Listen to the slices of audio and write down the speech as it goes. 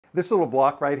This little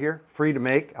block right here, free to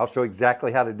make. I'll show you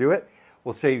exactly how to do it.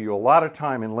 Will save you a lot of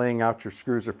time in laying out your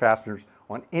screws or fasteners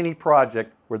on any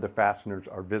project where the fasteners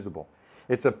are visible.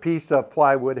 It's a piece of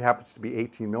plywood, it happens to be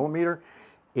 18 millimeter.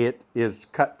 It is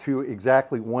cut to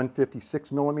exactly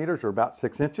 156 millimeters, or about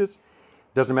 6 inches.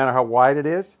 Doesn't matter how wide it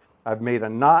is. I've made a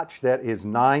notch that is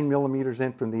 9 millimeters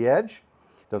in from the edge.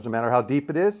 Doesn't matter how deep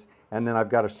it is. And then I've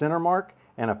got a center mark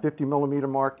and a 50 millimeter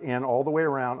mark in all the way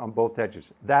around on both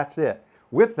edges. That's it.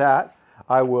 With that,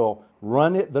 I will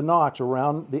run the notch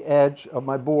around the edge of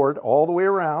my board all the way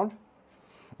around.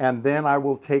 And then I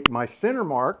will take my center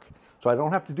mark, so I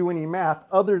don't have to do any math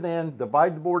other than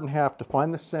divide the board in half to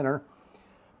find the center,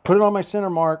 put it on my center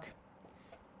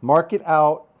mark it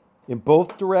out in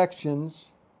both directions.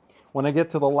 When I get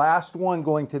to the last one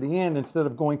going to the end, instead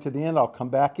of going to the end, I'll come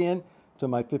back in to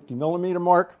my 50 millimeter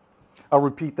mark. I'll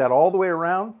repeat that all the way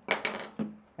around,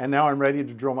 and now I'm ready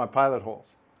to drill my pilot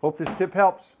holes. Hope this tip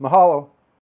helps. Mahalo.